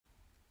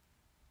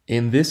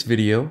In this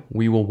video,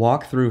 we will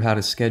walk through how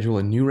to schedule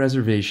a new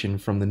reservation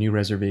from the new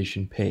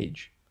reservation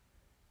page.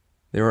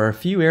 There are a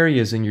few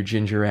areas in your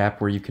Gingr app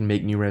where you can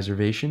make new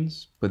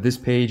reservations, but this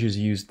page is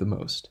used the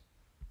most.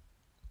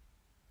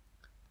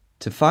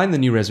 To find the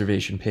new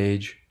reservation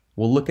page,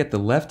 we'll look at the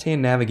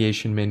left-hand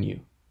navigation menu.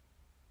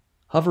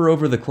 Hover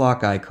over the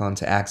clock icon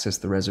to access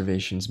the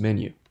reservations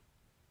menu.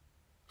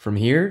 From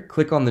here,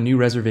 click on the new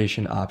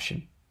reservation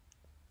option.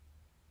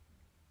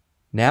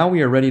 Now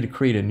we are ready to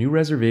create a new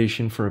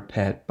reservation for a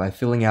pet by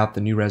filling out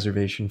the new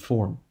reservation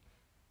form.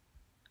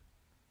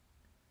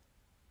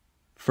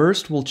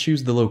 First, we'll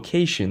choose the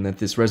location that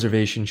this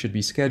reservation should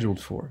be scheduled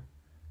for.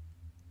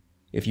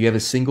 If you have a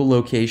single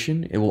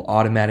location, it will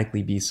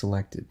automatically be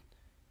selected.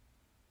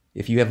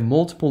 If you have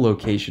multiple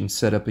locations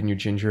set up in your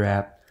Gingr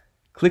app,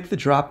 click the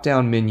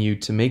drop-down menu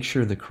to make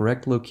sure the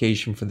correct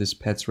location for this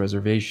pet's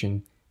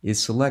reservation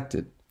is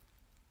selected.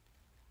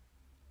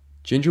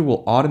 Gingr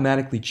will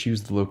automatically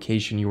choose the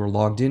location you are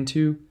logged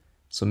into,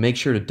 so make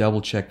sure to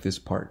double-check this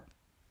part.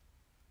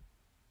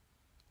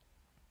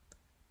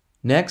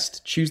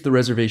 Next, choose the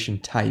reservation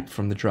type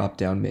from the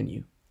drop-down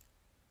menu.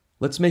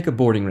 Let's make a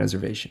boarding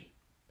reservation.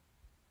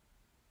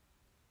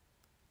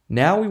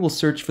 Now we will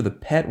search for the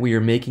pet we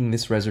are making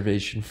this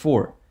reservation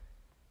for.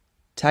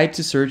 Type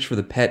to search for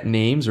the pet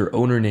names or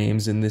owner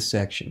names in this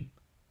section.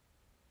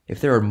 If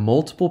there are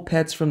multiple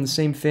pets from the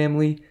same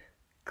family,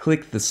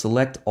 click the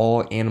Select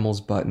All Animals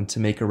button to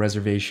make a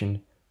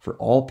reservation for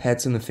all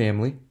pets in the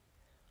family,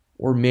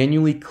 or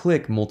manually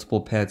click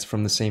multiple pets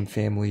from the same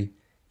family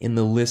in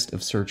the list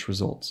of search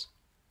results.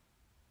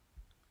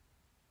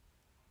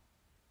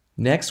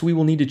 Next, we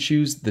will need to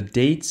choose the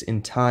dates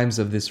and times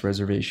of this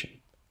reservation.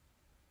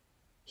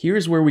 Here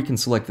is where we can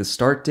select the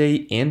start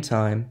date and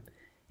time,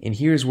 and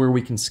here is where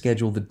we can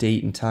schedule the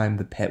date and time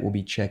the pet will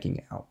be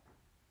checking out.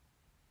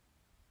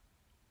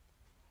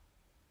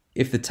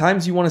 If the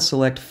times you want to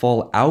select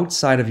fall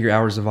outside of your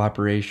hours of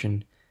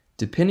operation,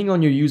 depending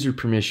on your user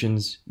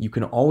permissions, you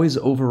can always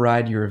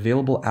override your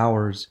available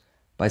hours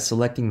by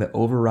selecting the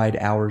Override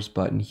Hours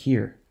button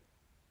here.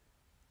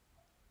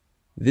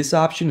 This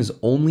option is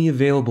only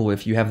available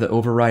if you have the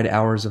Override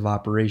Hours of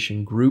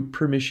Operation group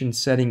permission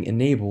setting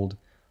enabled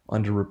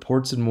under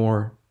Reports and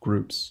More,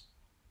 Groups.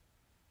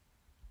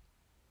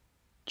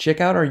 Check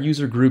out our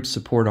user group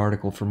support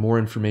article for more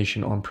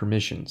information on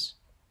permissions.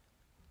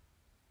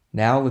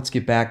 Now let's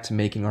get back to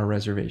making our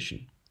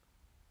reservation.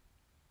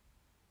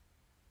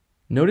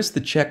 Notice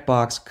the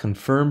checkbox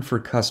Confirm for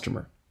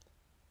Customer.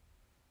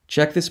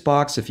 Check this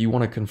box if you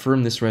want to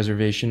confirm this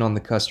reservation on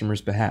the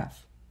customer's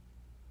behalf.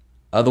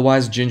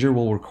 Otherwise, Gingr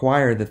will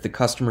require that the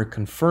customer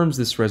confirms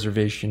this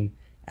reservation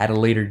at a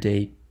later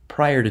date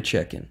prior to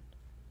check-in.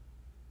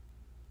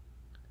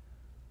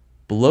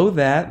 Below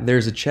that,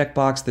 there's a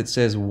checkbox that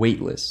says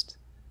Waitlist.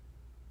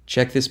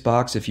 Check this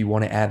box if you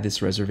want to add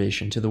this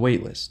reservation to the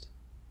waitlist.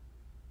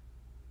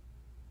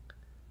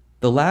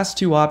 The last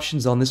two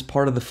options on this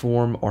part of the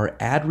form are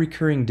Add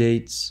Recurring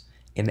Dates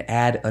and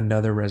Add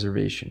Another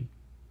Reservation.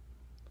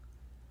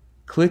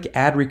 Click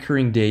Add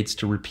Recurring Dates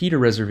to repeat a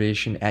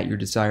reservation at your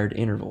desired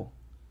interval.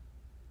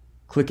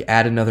 Click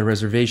Add Another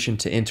Reservation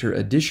to enter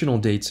additional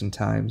dates and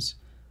times,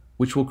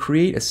 which will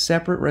create a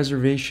separate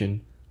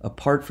reservation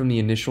apart from the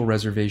initial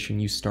reservation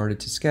you started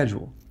to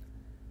schedule.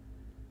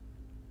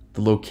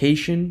 The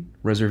location,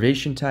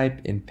 reservation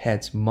type, and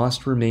pets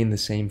must remain the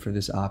same for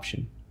this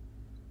option.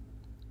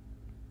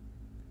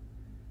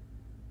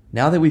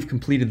 Now that we've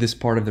completed this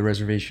part of the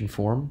reservation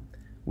form,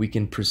 we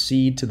can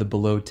proceed to the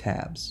below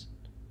tabs.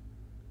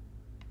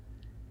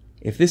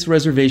 If this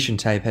reservation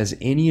type has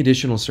any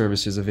additional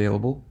services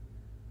available,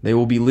 they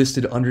will be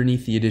listed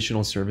underneath the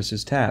Additional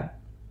Services tab.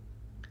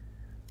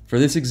 For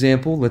this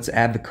example, let's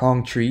add the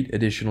Kong Treat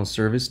additional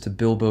service to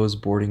Bilbo's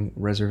boarding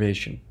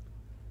reservation.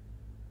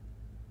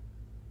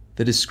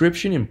 The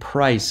description and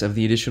price of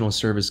the additional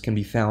service can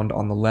be found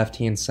on the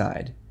left-hand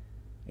side,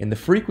 and the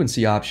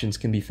frequency options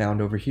can be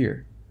found over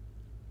here.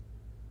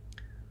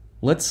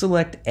 Let's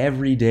select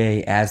Every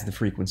Day as the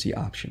frequency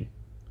option.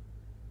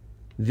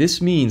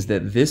 This means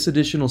that this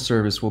additional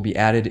service will be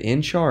added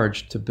and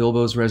charged to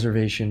Bilbo's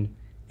reservation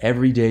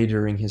every day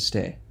during his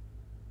stay.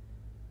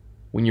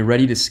 When you're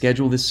ready to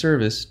schedule this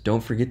service,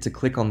 don't forget to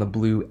click on the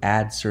blue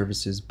Add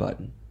Services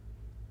button.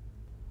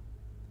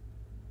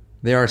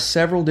 There are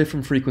several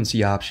different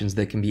frequency options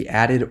that can be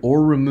added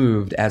or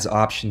removed as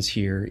options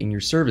here in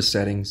your service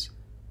settings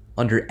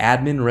under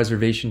Admin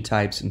Reservation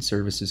Types and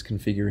Services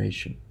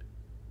Configuration.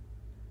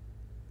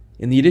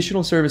 In the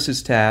Additional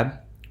Services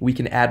tab, we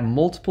can add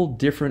multiple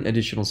different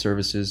additional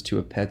services to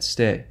a pet's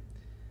stay.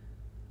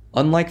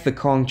 Unlike the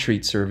Kong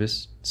Treat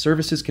service,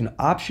 services can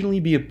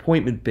optionally be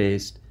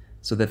appointment-based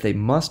so that they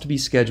must be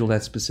scheduled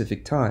at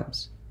specific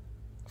times.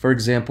 For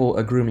example,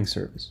 a grooming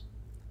service.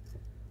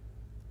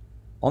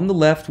 On the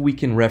left, we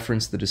can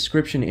reference the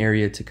description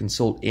area to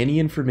consult any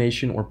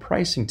information or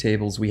pricing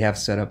tables we have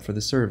set up for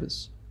the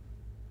service.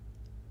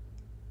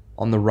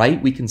 On the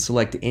right, we can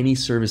select any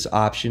service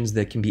options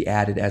that can be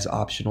added as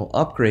optional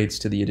upgrades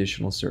to the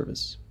additional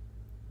service.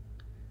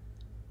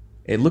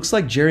 It looks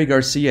like Jerry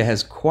Garcia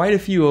has quite a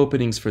few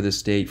openings for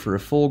this date for a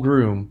full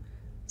groom,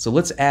 so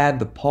let's add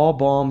the Paul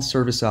Baum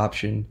service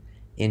option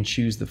and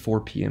choose the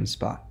 4 p.m.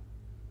 spot.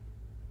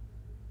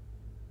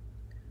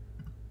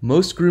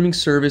 Most grooming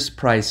service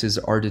prices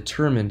are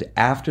determined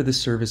after the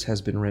service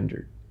has been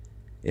rendered.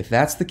 If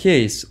that's the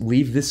case,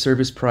 leave this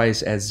service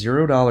price as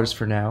 $0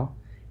 for now,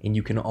 and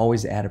you can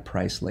always add a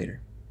price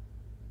later.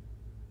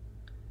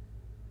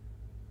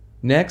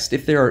 Next,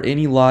 if there are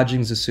any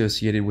lodgings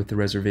associated with the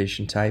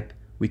reservation type,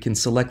 we can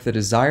select the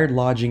desired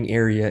lodging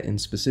area in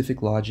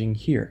specific lodging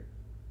here.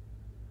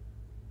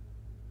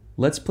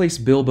 Let's place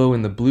Bilbo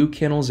in the Blue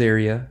Kennels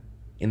area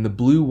in the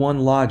Blue 1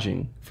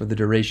 lodging for the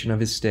duration of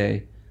his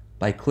stay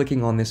by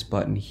clicking on this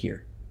button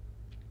here.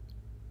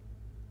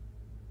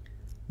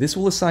 This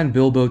will assign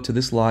Bilbo to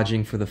this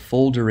lodging for the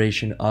full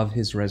duration of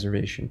his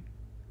reservation.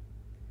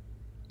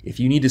 If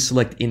you need to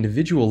select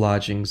individual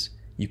lodgings,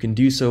 you can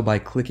do so by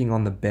clicking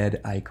on the bed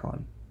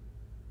icon.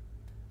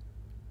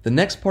 The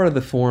next part of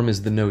the form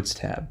is the Notes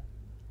tab.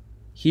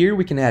 Here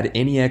we can add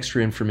any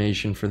extra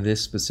information for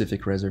this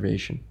specific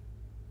reservation.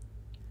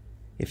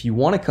 If you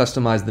want to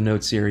customize the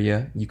Notes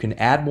area, you can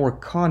add more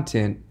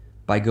content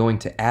by going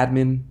to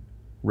Admin,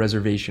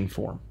 Reservation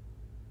Form.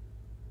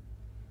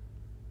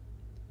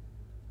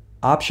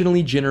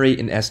 Optionally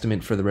generate an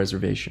estimate for the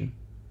reservation.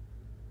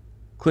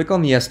 Click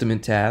on the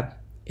Estimate tab,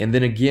 and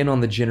then again on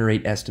the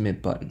Generate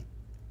Estimate button.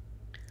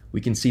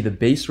 We can see the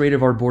base rate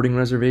of our boarding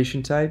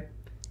reservation type,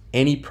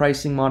 any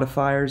pricing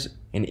modifiers,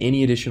 and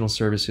any additional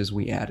services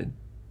we added.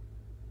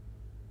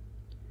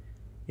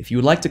 If you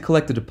would like to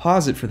collect a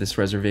deposit for this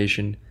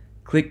reservation,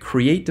 click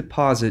Create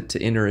Deposit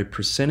to enter a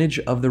percentage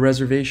of the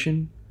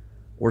reservation,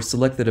 or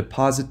select the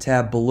Deposit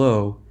tab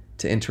below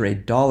to enter a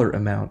dollar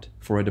amount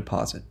for a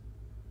deposit.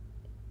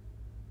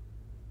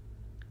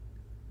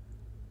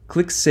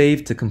 Click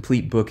Save to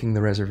complete booking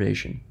the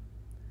reservation.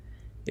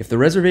 If the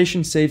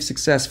reservation saves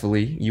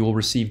successfully, you will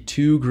receive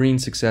 2 green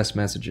success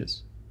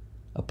messages,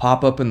 a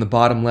pop-up in the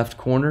bottom left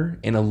corner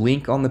and a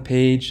link on the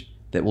page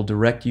that will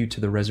direct you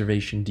to the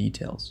reservation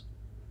details.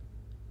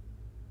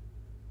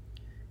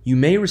 You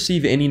may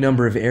receive any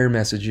number of error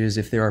messages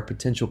if there are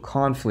potential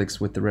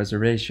conflicts with the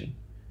reservation.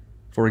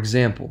 For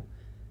example,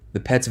 the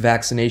pet's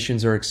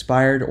vaccinations are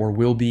expired or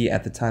will be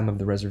at the time of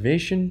the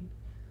reservation,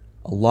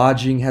 a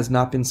lodging has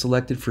not been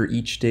selected for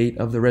each date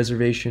of the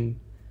reservation,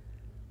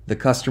 the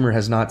customer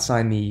has not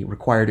signed the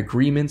required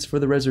agreements for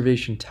the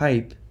reservation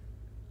type,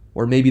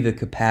 or maybe the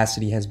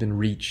capacity has been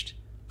reached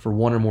for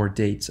one or more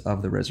dates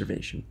of the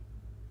reservation.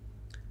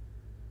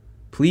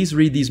 Please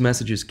read these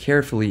messages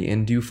carefully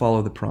and do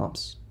follow the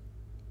prompts.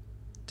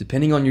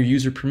 Depending on your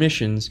user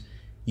permissions,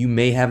 you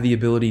may have the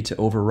ability to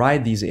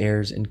override these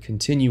errors and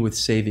continue with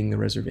saving the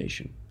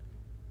reservation.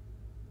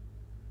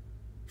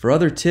 For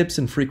other tips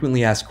and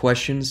frequently asked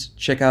questions,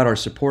 check out our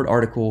support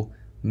article,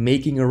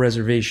 Making a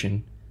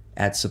Reservation,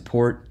 at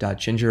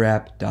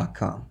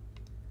support.gingrapp.com.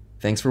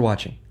 Thanks for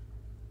watching.